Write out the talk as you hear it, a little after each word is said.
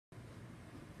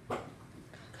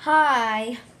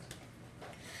Hi.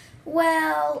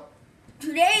 Well,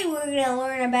 today we're going to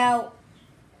learn about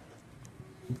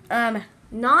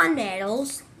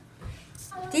nonmetals.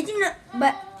 Did you know,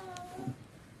 but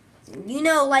you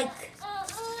know, like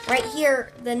right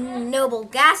here, the noble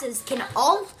gases can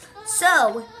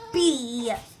also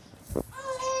be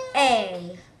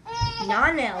a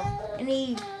nonmetal. And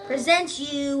he presents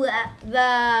you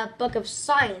the book of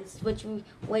science,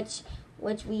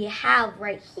 which we have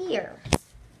right here.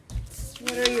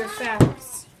 What are your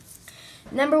facts?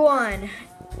 Number one,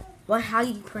 how do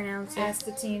you pronounce it?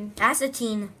 Astatine.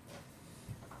 Astatine.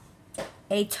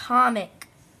 Atomic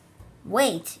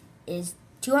weight is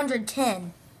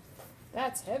 210.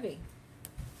 That's heavy.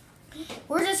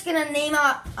 We're just gonna name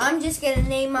out. I'm just gonna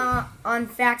name on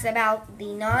facts about the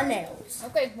nonmetals.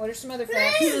 Okay. What are some other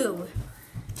facts? 2.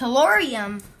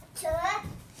 Tellurium.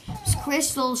 Its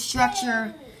crystal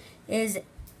structure is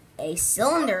a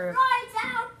cylinder,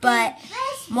 but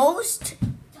most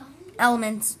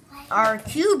elements are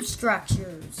cube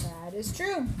structures. That is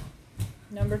true.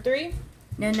 Number 3.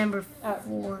 No, number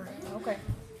 4. Okay.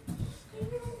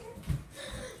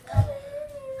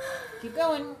 Keep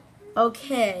going.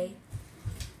 Okay.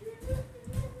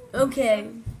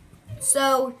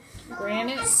 So,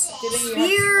 Granites.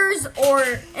 spheres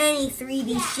or any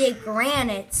 3D shaped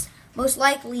granites, most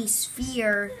likely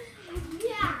sphere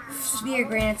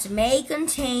granites, may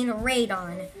contain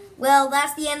radon. Well,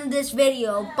 that's the end of this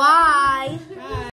video. Bye. Bye.